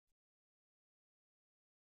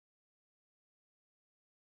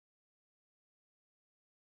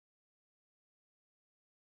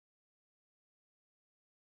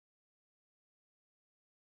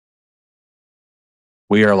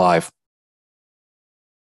We are live.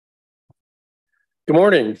 Good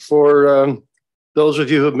morning. For those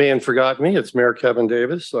of you who may have forgotten me, it's Mayor Kevin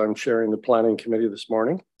Davis. I'm chairing the Planning Committee this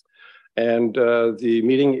morning. And the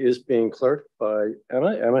meeting is being clerked by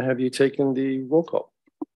Emma. Emma, have you taken the roll call?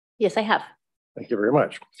 Yes, I have. Thank you very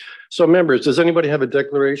much. So members, does anybody have a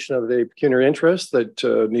declaration of a pecuniary interest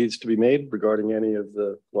that needs to be made regarding any of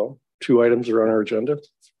the, well, 2 items that are on our agenda?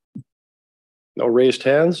 No raised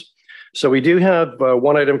hands. So we do have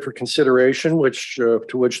 1 item for consideration, which to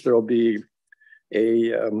which there'll be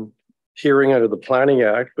a hearing under the Planning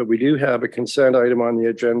Act, but we do have a consent item on the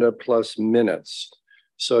agenda plus minutes.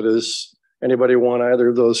 So does anybody want either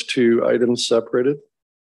of those 2 items separated?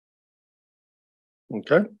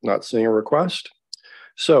 Okay, not seeing a request.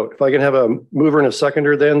 So if I can have a mover and a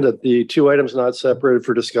seconder then, that the 2 items not separated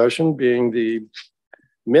for discussion being the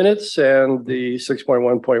minutes and the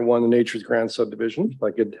 6.1.1, the Nature's Grand subdivision. If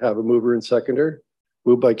I could have a mover and seconder.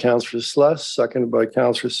 Moved by Councillor Sluss, seconded by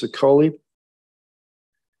Councillor Sicoli.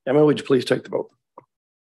 Emma, would you please take the vote?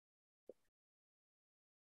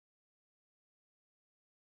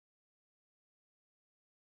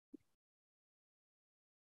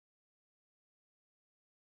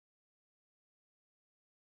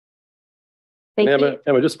 Emma,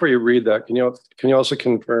 just before you read that, can you also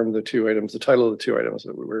confirm the 2 items, the title of the 2 items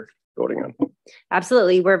that we were voting on?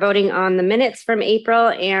 Absolutely. We're voting on the minutes from April,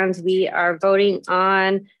 and we are voting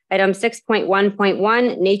on item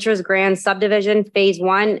 6.1.1, Nature's Grand Subdivision, Phase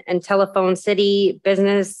 1, and Telephone City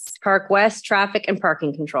Business Park West Traffic and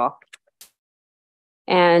Parking Control.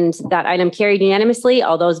 And that item carried unanimously.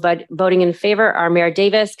 All those voting in favor are Mayor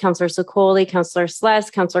Davis, Councillor Sicoli, Councillor Sluss,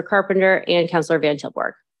 Councillor Carpenter, and Councillor Van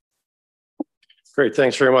Tilburg. Great,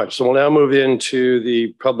 thanks very much. So we'll now move into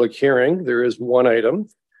the public hearing. There is 1 item,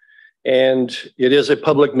 and it is a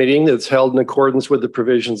public meeting that's held in accordance with the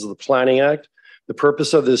provisions of the Planning Act. The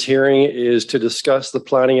purpose of this hearing is to discuss the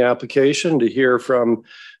planning application, to hear from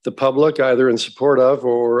the public either in support of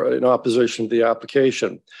or in opposition to the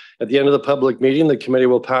application. At the end of the public meeting, the committee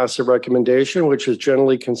will pass a recommendation, which is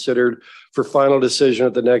generally considered for final decision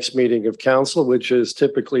at the next meeting of council, which is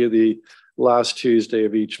typically the last Tuesday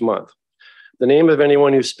of each month. The name of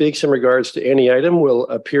anyone who speaks in regards to any item will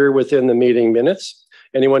appear within the meeting minutes.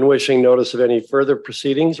 Anyone wishing notice of any further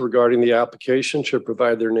proceedings regarding the application should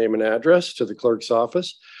provide their name and address to the clerk's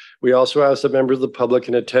office. We also ask that members of the public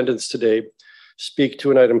in attendance today speak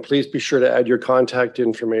to an item. Please be sure to add your contact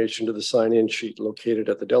information to the sign-in sheet located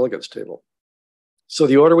at the delegates table. So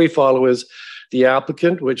the order we follow is the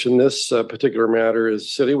applicant, which in this particular matter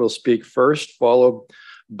is city, will speak first, followed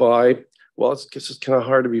by, well, it's kind of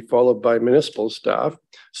hard to be followed by municipal staff.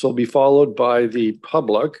 So it'll be followed by the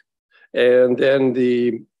public, and then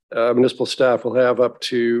the municipal staff will have up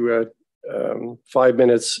to 5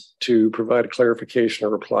 minutes to provide a clarification or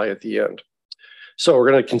reply at the end. So we're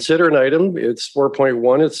going to consider an item. It's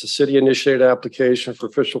 4.1. It's a city-initiated application for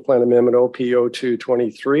official plan amendment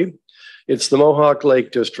OP0223. It's the Mohawk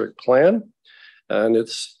Lake District Plan, and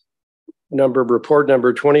it's report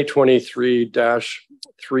number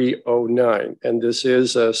 2023-309. And this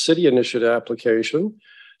is a city-initiated application.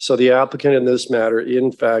 So the applicant in this matter,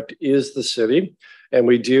 in fact, is the city. And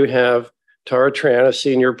we do have Tara Tran, a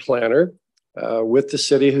senior planner with the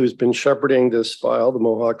city, who's been shepherding this file, the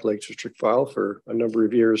Mohawk Lake District file, for a number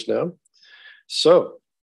of years now. So,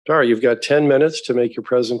 Tara, you've got 10 minutes to make your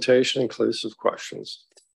presentation, inclusive questions.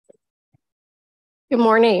 Good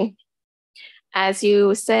morning. As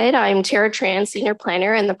you said, I'm Tara Tran, Senior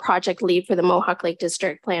Planner and the project lead for the Mohawk Lake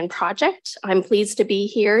District Plan project. I'm pleased to be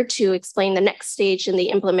here to explain the next stage in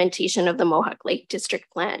the implementation of the Mohawk Lake District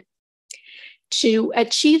Plan. To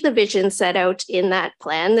achieve the vision set out in that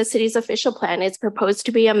plan, the city's official plan is proposed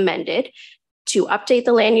to be amended to update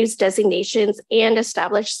the land use designations and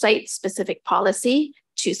establish site-specific policy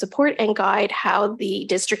to support and guide how the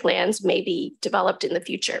district lands may be developed in the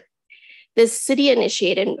future. This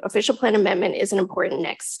city-initiated official plan amendment is an important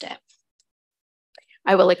next step.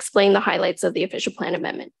 I will explain the highlights of the official plan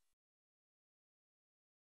amendment.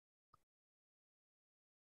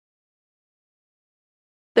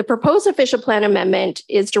 The proposed official plan amendment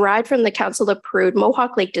is derived from the council-approved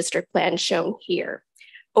Mohawk Lake District Plan shown here.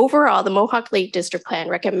 Overall, the Mohawk Lake District Plan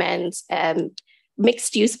recommends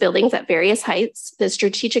mixed-use buildings at various heights, the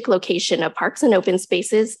strategic location of parks and open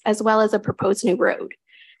spaces, as well as a proposed new road.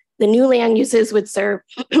 The new land uses would serve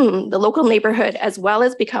the local neighborhood as well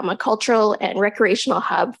as become a cultural and recreational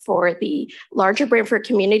hub for the larger Brantford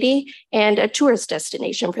community and a tourist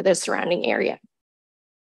destination for the surrounding area.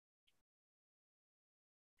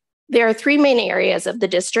 There are three main areas of the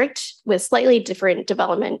district with slightly different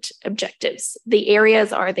development objectives. The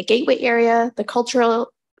areas are the Gateway area, the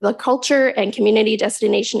culture and community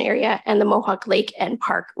destination area, and the Mohawk Lake and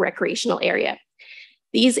Park recreational area.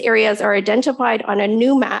 These areas are identified on a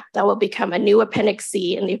new map that will become a new Appendix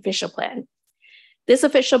C in the official plan. This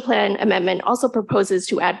official plan amendment also proposes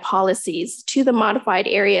to add policies to the modified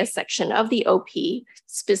area section of the OP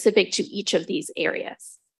specific to each of these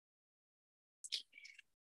areas.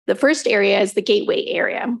 The first area is the Gateway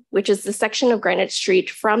area, which is the section of Greenwich Street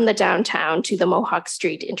from the downtown to the Mohawk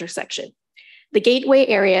Street intersection. The Gateway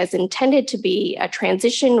area is intended to be a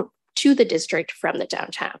transition to the district from the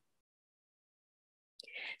downtown.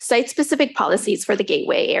 Site-specific policies for the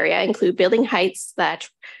Gateway area include building heights that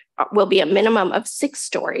will be a minimum of 6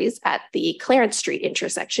 stories at the Clarence Street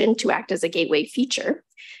intersection to act as a gateway feature,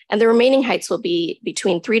 and the remaining heights will be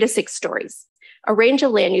between 3 to 6 stories. A range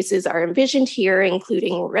of land uses are envisioned here,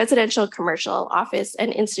 including residential, commercial, office,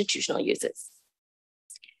 and institutional uses.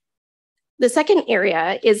 The second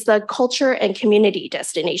area is the culture and community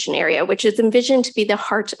destination area, which is envisioned to be the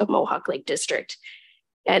heart of Mohawk Lake District.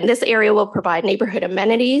 And this area will provide neighborhood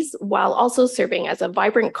amenities while also serving as a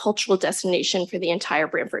vibrant cultural destination for the entire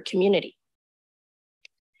Brantford community.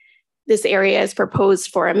 This area is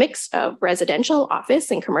proposed for a mix of residential, office,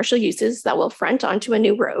 and commercial uses that will front onto a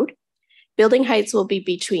new road. Building heights will be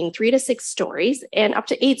between 3 to 6 stories, and up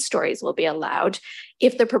to 8 stories will be allowed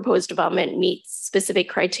if the proposed development meets specific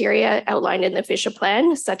criteria outlined in the official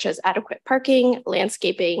plan, such as adequate parking,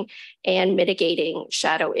 landscaping, and mitigating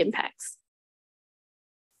shadow impacts.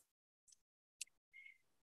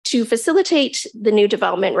 To facilitate the new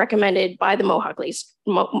development recommended by the Mohawk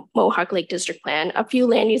Lake District Plan, a few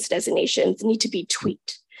land use designations need to be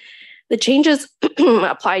tweaked. The changes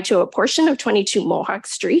apply to a portion of 22 Mohawk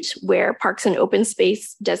Street where parks and open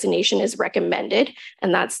space designation is recommended,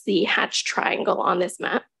 and that's the hatched triangle on this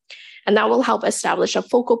map. And that will help establish a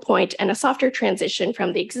focal point and a softer transition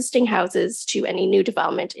from the existing houses to any new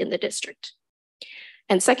development in the district.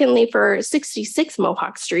 And secondly, for 66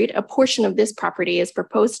 Mohawk Street, a portion of this property is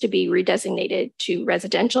proposed to be redesignated to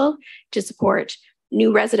residential to support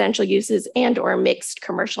new residential uses and or mixed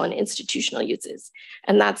commercial and institutional uses.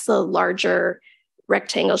 And that's the larger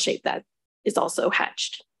rectangle shape that is also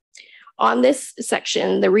hatched. On this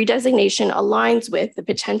section, the redesignation aligns with the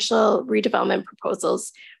potential redevelopment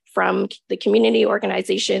proposals from the community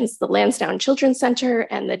organizations, the Lansdowne Children's Center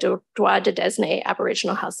and the Droit de Desne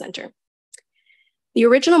Aboriginal Health Center. The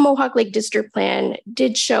original Mohawk Lake District Plan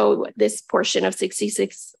did show this portion of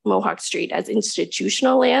 66 Mohawk Street as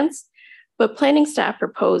institutional lands, but planning staff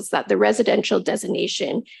proposed that the residential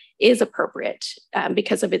designation is appropriate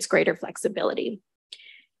because of its greater flexibility.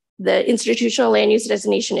 The institutional land use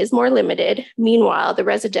designation is more limited. Meanwhile, the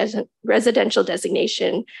residential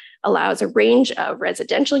designation allows a range of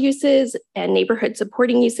residential uses and neighborhood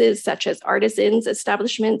supporting uses such as artisans,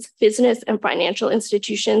 establishments, business and financial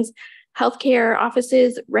institutions, healthcare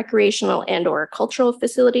offices, recreational and or cultural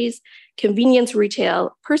facilities, convenience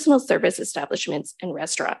retail, personal service establishments, and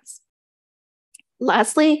restaurants.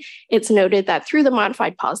 Lastly, it's noted that through the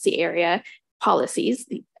modified policy area policies,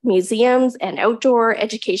 the museums and outdoor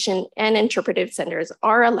education and interpretive centers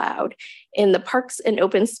are allowed in the parks and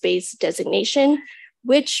open space designation,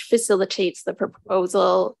 which facilitates the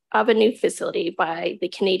proposal of a new facility by the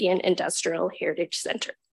Canadian Industrial Heritage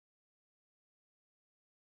Center.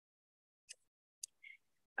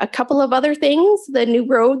 A couple of other things, the new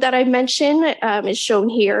road that I mentioned is shown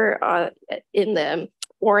here in the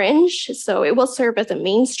orange. So it will serve as a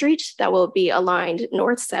main street that will be aligned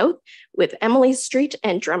north-south with Emily Street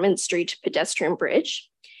and Drummond Street pedestrian bridge.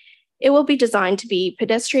 It will be designed to be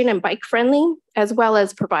pedestrian and bike friendly, as well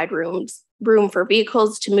as provide room for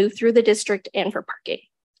vehicles to move through the district and for parking.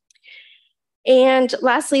 And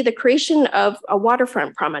lastly, the creation of a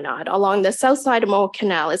waterfront promenade along the south side of Mohawk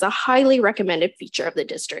Canal is a highly recommended feature of the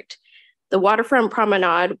district. The waterfront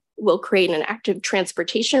promenade will create an active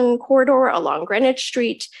transportation corridor along Greenwich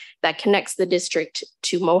Street that connects the district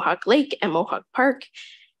to Mohawk Lake and Mohawk Park.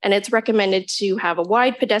 And it's recommended to have a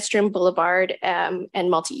wide pedestrian boulevard and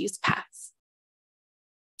multi-use paths.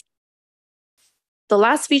 The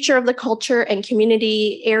last feature of the culture and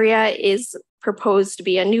community area is proposed to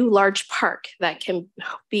be a new large park that can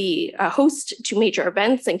be a host to major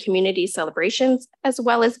events and community celebrations, as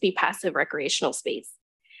well as be passive recreational space.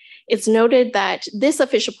 It's noted that this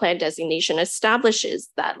official plan designation establishes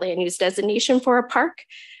that land use designation for a park,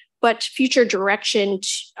 but future direction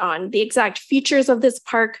on the exact features of this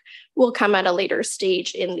park will come at a later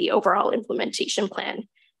stage in the overall implementation plan.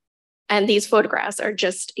 And these photographs are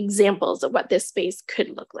just examples of what this space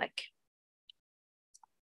could look like.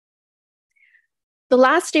 The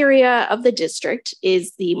last area of the district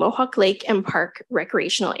is the Mohawk Lake and Park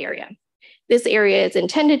recreational area. This area is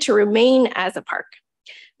intended to remain as a park.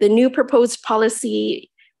 The new proposed policy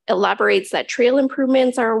elaborates that trail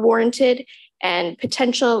improvements are warranted and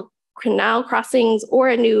potential canal crossings or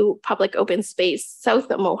a new public open space south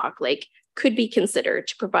of Mohawk Lake could be considered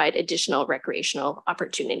to provide additional recreational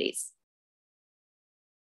opportunities.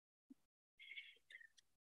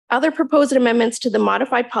 Other proposed amendments to the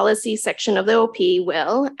modified policy section of the OP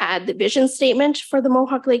will add the vision statement for the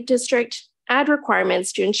Mohawk Lake District, add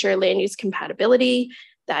requirements to ensure land use compatibility,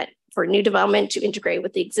 that for new development to integrate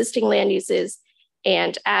with the existing land uses,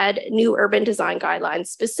 and add new urban design guidelines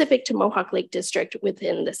specific to Mohawk Lake District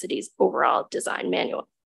within the city's overall design manual.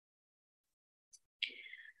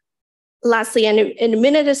 Lastly, an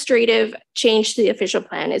administrative change to the official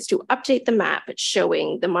plan is to update the map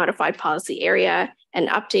showing the modified policy area and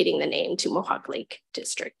updating the name to Mohawk Lake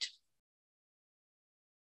District.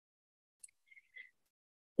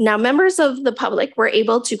 Now, members of the public were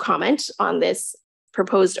able to comment on this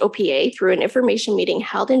proposed OPA through an information meeting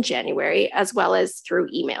held in January, as well as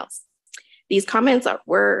through emails. These comments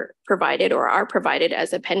were provided or are provided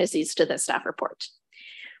as appendices to the staff report.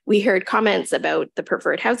 We heard comments about the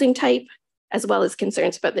preferred housing type, as well as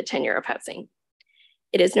concerns about the tenure of housing.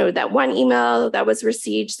 It is noted that one email that was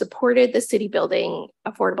received supported the city building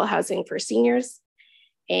affordable housing for seniors,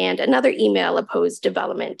 and another email opposed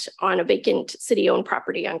development on a vacant city-owned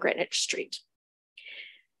property on Greenwich Street.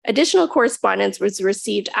 Additional correspondence was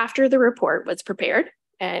received after the report was prepared,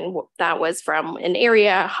 and that was from an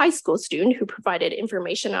area high school student who provided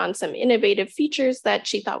information on some innovative features that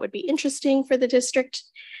she thought would be interesting for the district.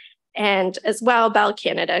 And as well, Bell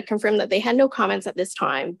Canada confirmed that they had no comments at this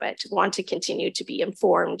time, but want to continue to be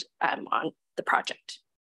informed on the project.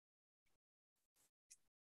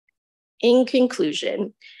 In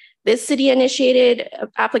conclusion, this city-initiated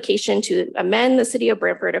application to amend the City of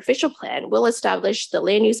Brantford official plan will establish the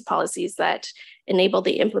land use policies that enable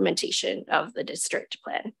the implementation of the district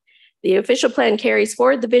plan. The official plan carries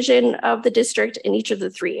forward the vision of the district in each of the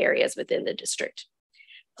 3 areas within the district.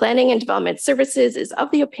 Planning and Development Services is of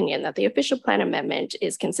the opinion that the official plan amendment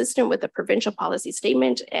is consistent with the provincial policy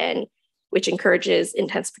statement and which encourages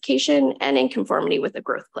intensification, and in conformity with the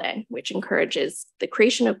growth plan, which encourages the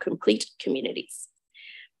creation of complete communities.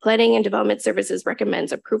 Planning and Development Services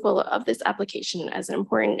recommends approval of this application as an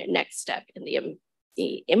important next step in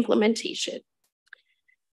the implementation.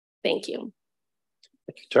 Thank you.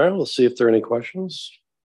 Thank you, Tara. We'll see if there are any questions.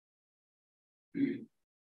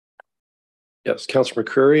 Yes, Councillor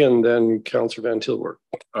McCurry and then Councillor Van Tilburg.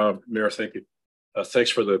 Mayor, thank you.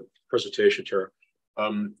 Thanks for the presentation, Tara.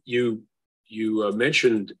 You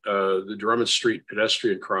mentioned the Drummond Street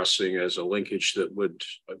pedestrian crossing as a linkage that would,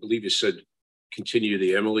 I believe you said, continue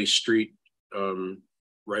the Emily Street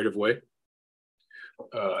right of way.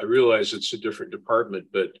 I realize it's a different department,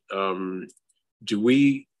 but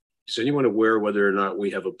is anyone aware whether or not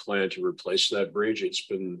we have a plan to replace that bridge? It's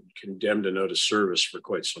been condemned and out of service for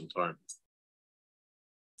quite some time.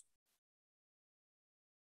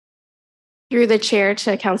 Through the chair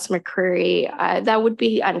to Councillor McCurry, that would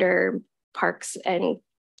be under Parks and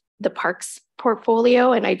the Parks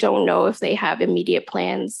portfolio. And I don't know if they have immediate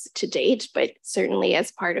plans to date, but certainly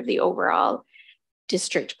as part of the overall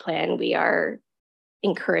district plan, we are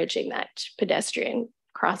encouraging that pedestrian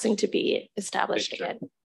crossing to be established again.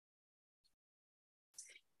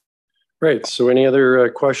 Great. So any other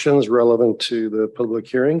questions relevant to the public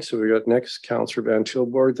hearing? So we got next Councillor Van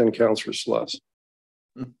Tilburg, then Councillor Sluss.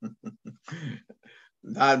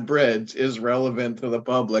 That bridge is relevant to the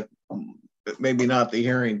public, maybe not the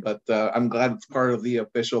hearing, but I'm glad it's part of the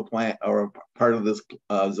official plan or part of this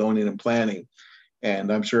zoning and planning.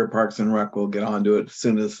 And I'm sure Parks and Rec will get onto it as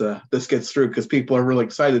soon as this gets through, because people are really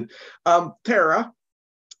excited. Tara,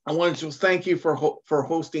 I wanted to thank you for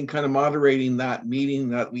hosting, kind of moderating that meeting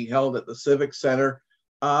that we held at the Civic Center.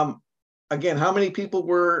 Again, how many people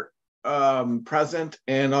were present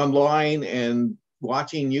and online and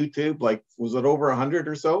watching YouTube? Like, was it over 100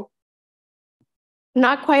 or so?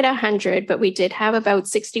 Not quite 100, but we did have about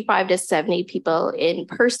 65 to 70 people in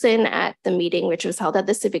person at the meeting, which was held at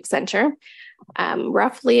the Civic Center.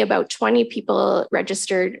 Roughly about 20 people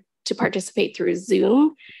registered to participate through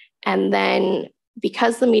Zoom. And then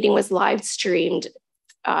because the meeting was live streamed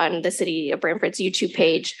on the City of Brantford's YouTube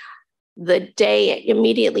page, the day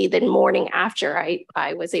immediately, the morning after,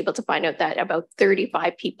 I was able to find out that about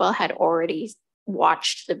 35 people had already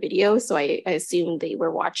watched the video. So I assumed they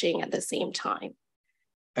were watching at the same time.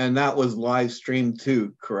 And that was live streamed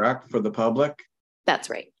too, correct, for the public? That's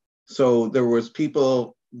right. So there was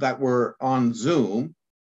people that were on Zoom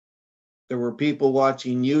there were people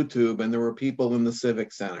watching YouTube, and there were people in the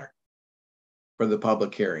Civic Center for the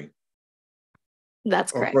public hearing.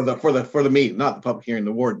 That's correct. Or for the meeting, not the public hearing,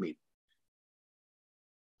 the ward meeting.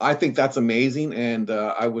 I think that's amazing, and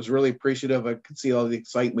I was really appreciative. I could see all the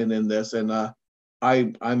excitement in this, and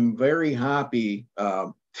I'm very happy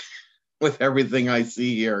with everything I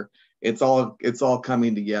see here. It's all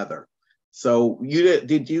coming together. So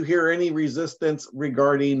did you hear any resistance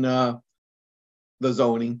regarding the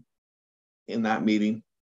zoning in that meeting?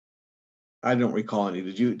 I don't recall any.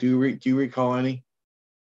 Did you? Do you recall any?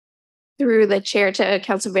 Through the chair to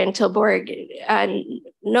Councilor Van Tilburg,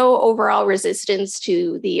 no overall resistance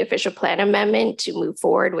to the official plan amendment to move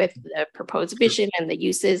forward with the proposed vision and the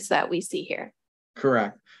uses that we see here.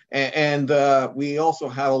 Correct. And we also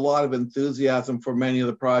had a lot of enthusiasm for many of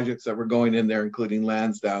the projects that were going in there, including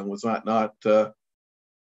Lansdowne. Was that not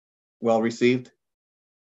well received?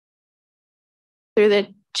 Through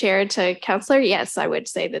the chair to Councilor, yes, I would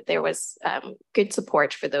say that there was good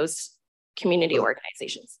support for those community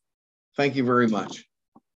organizations. Thank you very much.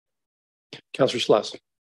 Councillor Sluss.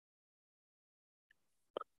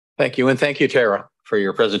 Thank you. And thank you, Tara, for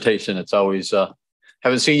your presentation. It's always,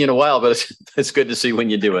 haven't seen you in a while, but it's good to see when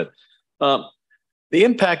you do it. The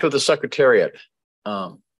impact of the Secretariat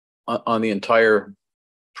on the entire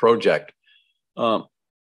project,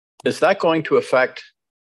 is that going to affect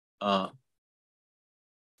the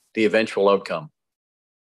eventual outcome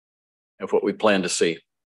of what we plan to see?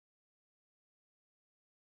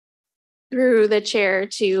 Through the chair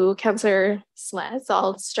to Councillor Sluss,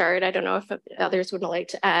 I'll start. I don't know if others would like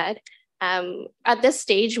to add. At this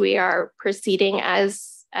stage, we are proceeding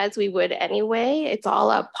as we would anyway. It's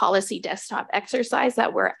all a policy desktop exercise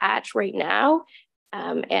that we're at right now.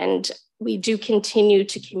 And we do continue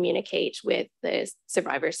to communicate with the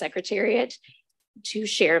Survivor Secretariat to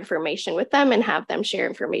share information with them and have them share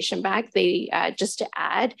information back. They, just to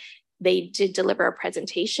add, they did deliver a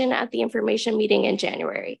presentation at the information meeting in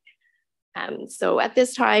January. So at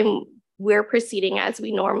this time, we're proceeding as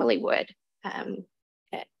we normally would,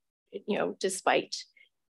 despite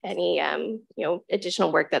any,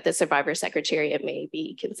 additional work that the Survivor Secretariat may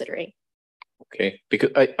be considering. Okay,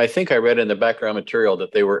 because I think I read in the background material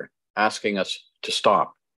that they were asking us to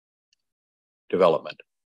stop development.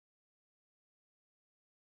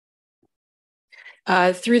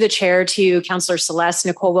 Through the chair to Councillor Celeste,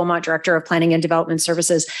 Nicole Wilmot, Director of Planning and Development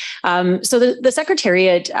Services. So the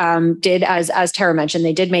Secretariat did, as Tara mentioned,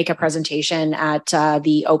 they did make a presentation at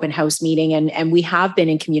the open house meeting, and we have been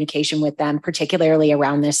in communication with them, particularly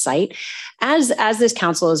around this site. As this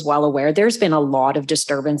council is well aware, there's been a lot of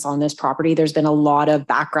disturbance on this property. There's been a lot of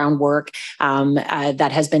background work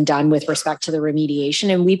that has been done with respect to the remediation,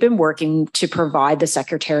 and we've been working to provide the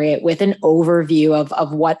Secretariat with an overview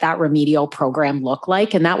of what that remedial program look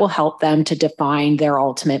like, and that will help them to define their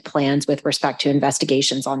ultimate plans with respect to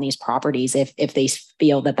investigations on these properties if they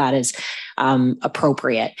feel that is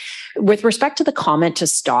appropriate. With respect to the comment to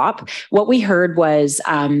stop, what we heard was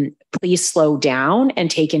please slow down and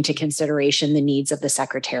take into consideration the needs of the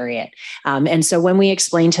Secretariat. And so when we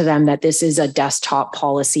explained to them that this is a desktop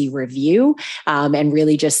policy review and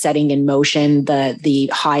really just setting in motion the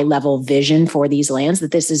high level vision for these lands,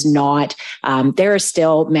 that this is not, there are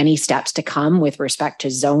still many steps to come with respect to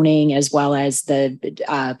zoning, as well as the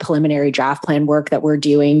preliminary draft plan work that we're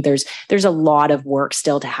doing. There's a lot of work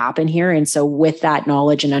still to happen here. And so with that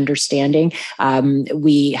knowledge and understanding,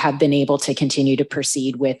 we have been able to continue to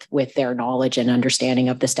proceed with their knowledge and understanding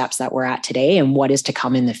of the steps that we're at today and what is to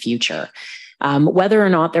come in the future. Whether or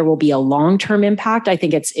not there will be a long-term impact, I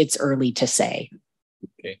think it's early to say.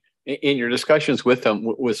 Okay. In your discussions with them,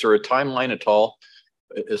 was there a timeline at all?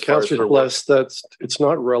 Councillor Bless, it's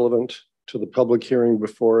not relevant to the public hearing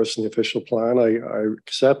before us in the official plan. I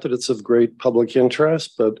accept that it's of great public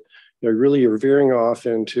interest, but really you're veering off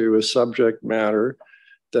into a subject matter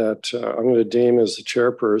that I'm going to deem as the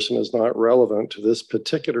chairperson is not relevant to this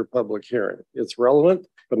particular public hearing. It's relevant,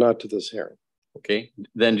 but not to this hearing. Okay,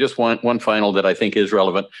 then just one final that I think is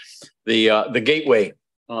relevant. The gateway,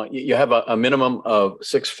 you have a minimum of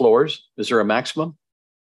 6 floors. Is there a maximum?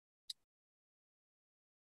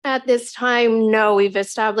 At this time, no, we've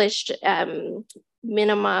established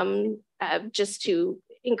minimum just to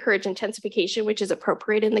encourage intensification, which is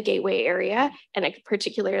appropriate in the gateway area, and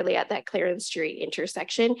particularly at that Clarence Street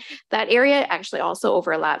intersection. That area actually also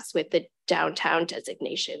overlaps with the downtown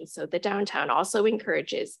designation. So the downtown also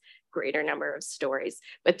encourages greater number of stories,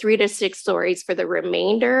 but 3 to 6 stories for the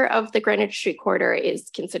remainder of the Greenwich Street corridor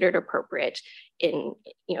is considered appropriate in,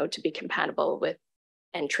 to be compatible with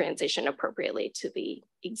and transition appropriately to the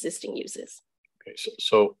existing uses. Okay,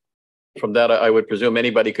 so from that, I would presume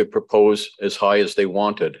anybody could propose as high as they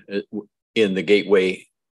wanted in the gateway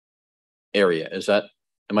area.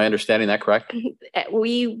 Am I understanding that correct?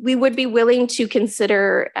 We would be willing to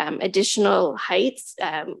consider additional heights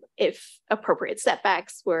if appropriate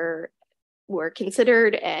setbacks were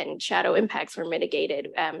considered and shadow impacts were mitigated.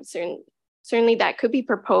 Certainly that could be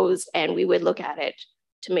proposed, and we would look at it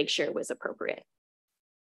to make sure it was appropriate.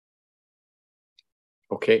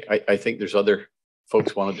 Okay, I think there's other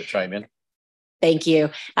folks wanted to chime in. Thank you.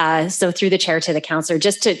 So through the chair to the councillor,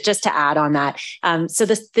 just to add on that. So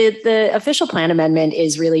the official plan amendment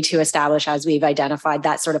is really to establish, as we've identified,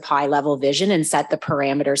 that sort of high level vision and set the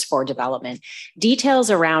parameters for development. Details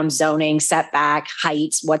around zoning, setback,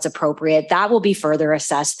 heights, what's appropriate, that will be further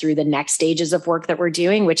assessed through the next stages of work that we're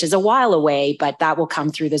doing, which is a while away, but that will come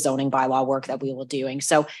through the zoning bylaw work that we will doing.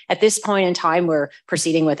 So at this point in time, we're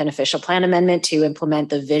proceeding with an official plan amendment to implement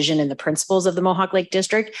the vision and the principles of the Mohawk Lake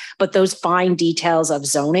District, but those fine details of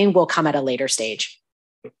zoning will come at a later stage.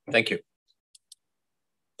 Thank you.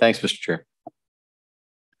 Thanks, Mr. Chair.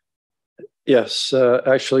 Yes,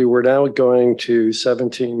 actually, we're now going to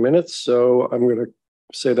 17 minutes. So I'm going to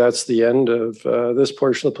say that's the end of this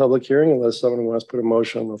portion of the public hearing, unless someone wants to put a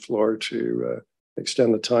motion on the floor to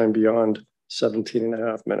extend the time beyond 17 and a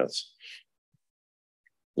half minutes.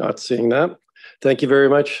 Not seeing that. Thank you very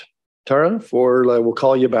much, Tara, we'll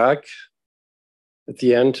call you back at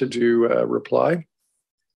the end to do a reply.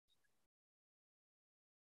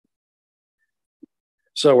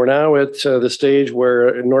 So we're now at the stage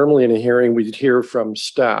where normally in a hearing we'd hear from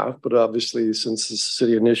staff, but obviously since the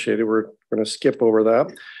city initiated, we're going to skip over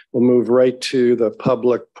that. We'll move right to the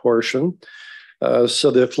public portion.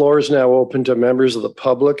 So the floor is now open to members of the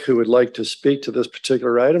public who would like to speak to this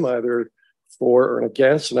particular item, either for or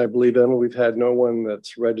against. And I believe, Emma, we've had no one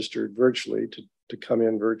that's registered virtually to come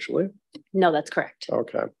in virtually. No, that's correct.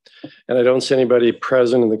 Okay. And I don't see anybody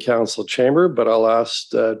present in the council chamber, but I'll ask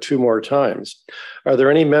 2 more times. Are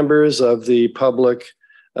there any members of the public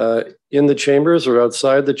in the chambers or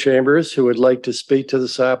outside the chambers who would like to speak to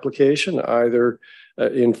this application, either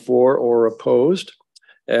in for or opposed?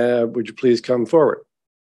 Would you please come forward?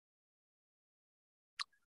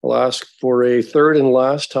 I'll ask for a third and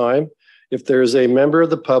last time. If there's a member of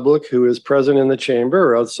the public who is present in the chamber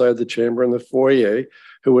or outside the chamber in the foyer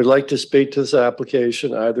who would like to speak to this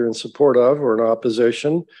application, either in support of or in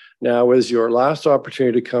opposition, now is your last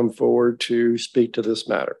opportunity to come forward to speak to this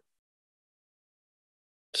matter.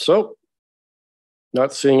 So,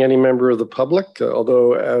 not seeing any member of the public,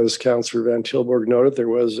 although as Councillor Van Tilburg noted, there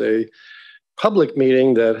was a public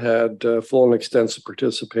meeting that had full and extensive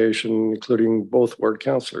participation, including both ward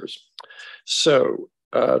councillors. So,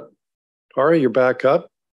 Tara, you're back up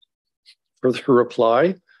for the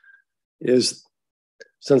reply.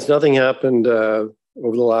 Since nothing happened over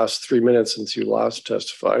the last 3 minutes since you last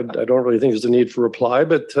testified, I don't really think there's a need for reply,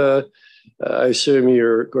 but I assume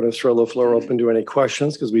you're going to throw the floor open to any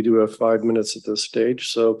questions because we do have 5 minutes at this stage.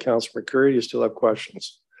 So Councillor McCreary, you still have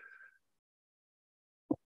questions?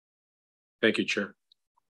 Thank you, Chair.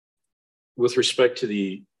 With respect to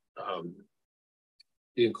the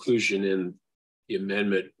inclusion in the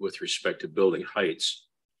amendment with respect to building heights,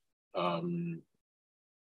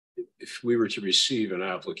 if we were to receive an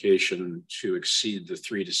application to exceed the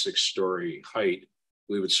 3 to 6 story height,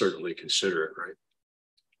 we would certainly consider it, right?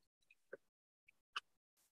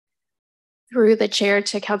 Through the chair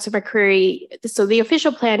to Councillor McCreary, so the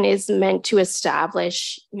official plan is meant to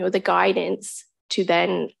establish, the guidance to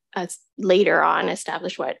then later on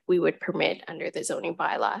establish what we would permit under the zoning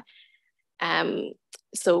bylaw.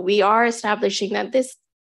 So we are establishing that this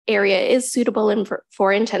area is suitable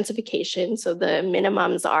for intensification. So the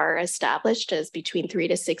minimums are established as between 3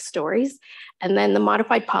 to 6 stories. And then the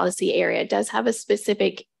modified policy area does have a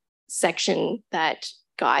specific section that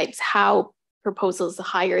guides how proposals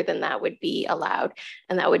higher than that would be allowed.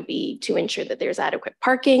 And that would be to ensure that there's adequate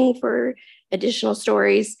parking for additional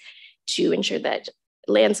stories, to ensure that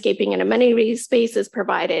landscaping and amenity space is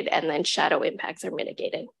provided, and then shadow impacts are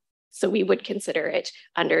mitigated. So we would consider it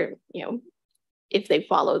under, if they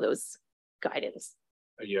follow those guidance.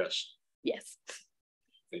 Yes. Yes.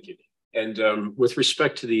 Thank you. And with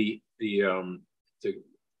respect to the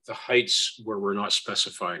heights where we're not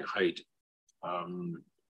specifying height,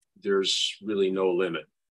 there's really no limit.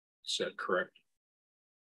 Is that correct?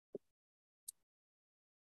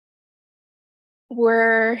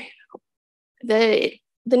 The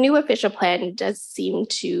new official plan does seem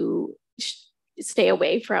to stay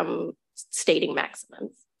away from stating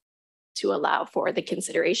maximums to allow for the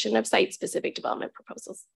consideration of site-specific development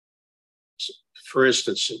proposals. For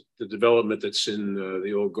instance, the development that's in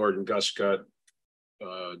the old Gordon Guscott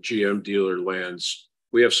GM dealer lands.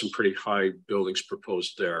 We have some pretty high buildings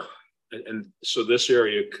proposed there. And so this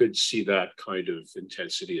area could see that kind of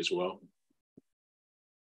intensity as well.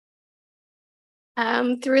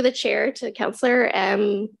 Through the chair to Councillor,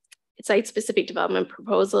 site-specific development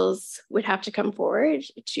proposals would have to come forward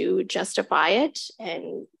to justify it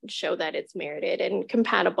and show that it's merited and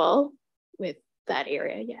compatible with that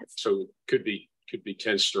area. Yes. So could be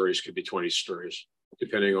 10 stories, could be 20 stories,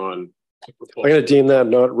 depending on the proposal. I'm going to deem that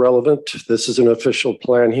not relevant. This is an official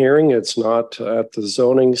plan hearing. It's not at the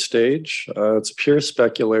zoning stage. It's pure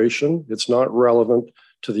speculation. It's not relevant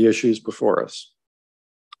to the issues before us.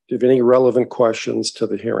 Do you have any relevant questions to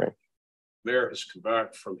the hearing? Mayor has come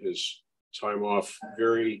back from his time off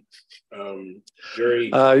very.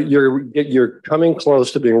 You're coming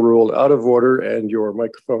close to being ruled out of order and your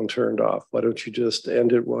microphone turned off. Why don't you just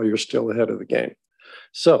end it while you're still ahead of the game?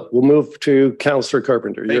 So we'll move to Councillor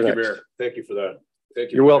Carpenter. Thank you, Mayor. Thank you for that.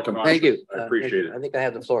 Thank you. You're welcome. Thank you. I appreciate it. I think I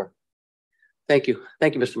have the floor. Thank you.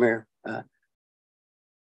 Thank you, Mr. Mayor.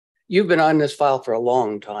 You've been on this file for a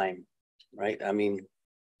long time, right? I mean,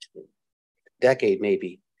 decade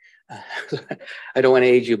maybe. I don't want to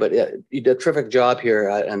age you, but you did a terrific job here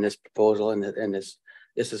on this proposal, and this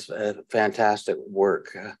is fantastic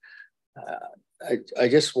work. I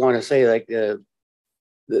just want to say, like,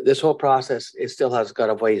 this whole process, it still has got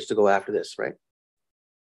a ways to go after this, right?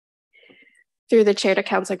 Through the chair to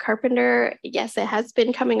Councillor Carpenter, yes, it has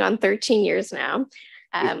been coming on 13 years now.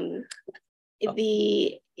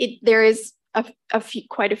 There is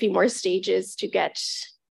quite a few more stages to get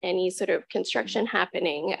any sort of construction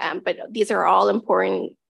happening, but these are all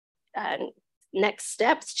important next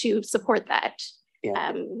steps to support that.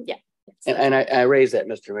 Yeah. And I raise that,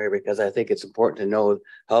 Mr. Mayor, because I think it's important to know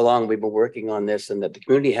how long we've been working on this, and that the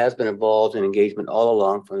community has been involved in engagement all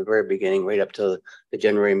along from the very beginning, right up to the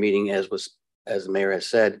January meeting, as the mayor has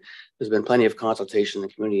said. There's been plenty of consultation in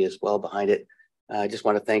the community as well behind it. I just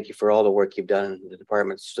want to thank you for all the work you've done. The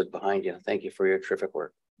department stood behind you. Thank you for your terrific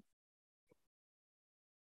work.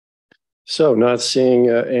 So not seeing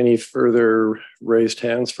any further raised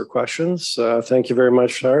hands for questions. Thank you very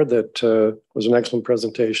much, Shar. That was an excellent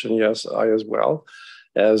presentation. Yes, I as well,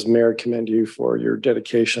 as mayor, commend you for your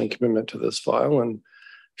dedication and commitment to this file and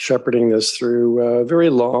shepherding this through a very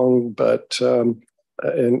long but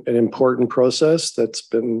an important process that's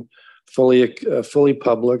been fully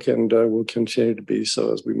public and will continue to be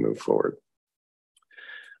so as we move forward,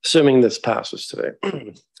 assuming this passes today.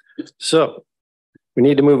 So we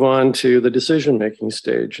need to move on to the decision-making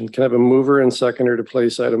stage, and can I have a mover and seconder to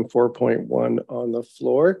place item 4.1 on the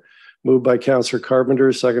floor? Moved by Councillor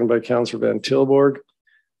Carpenter, seconded by Councillor Van Tilburg.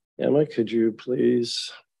 Emma, could you please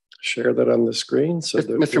share that on the screen? So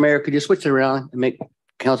Mr. Mayor, could you switch it around and make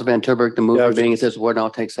Councillor Van Tilburg the mover, being it says word, and I'll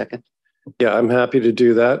take second? Yeah, I'm happy to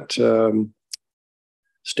do that.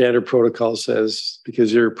 Standard protocol says,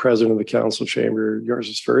 because you're president of the council chamber, yours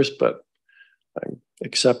is first, but I'm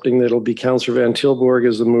accepting that it'll be Councillor Van Tilburg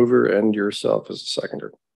as the mover and yourself as the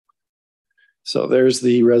seconder. So there's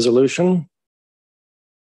the resolution.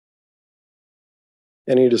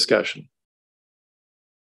 Any discussion?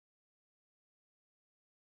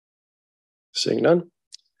 Seeing none.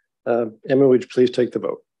 Emma, would you please take the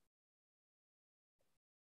vote?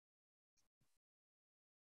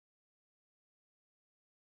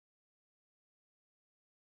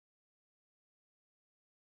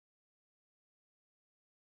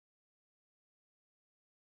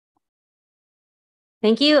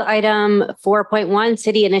 Thank you. Item 4.1,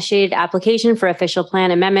 city initiated application for official plan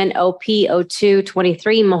amendment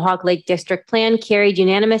OP0223 Mohawk Lake District Plan carried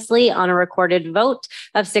unanimously on a recorded vote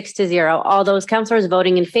of 6-0. All those councillors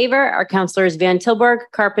voting in favor are councillors Van Tilburg,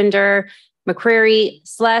 Carpenter, McCreary,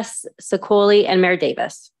 Sless, Sokoli, and Mayor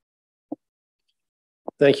Davis.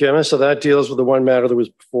 Thank you, Emma. So that deals with the one matter that was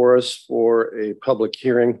before us for a public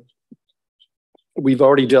hearing. We've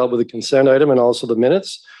already dealt with the consent item and also the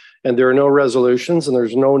minutes. And there are no resolutions and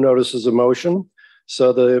there's no notices of motion.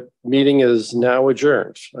 So the meeting is now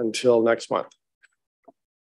adjourned until next month.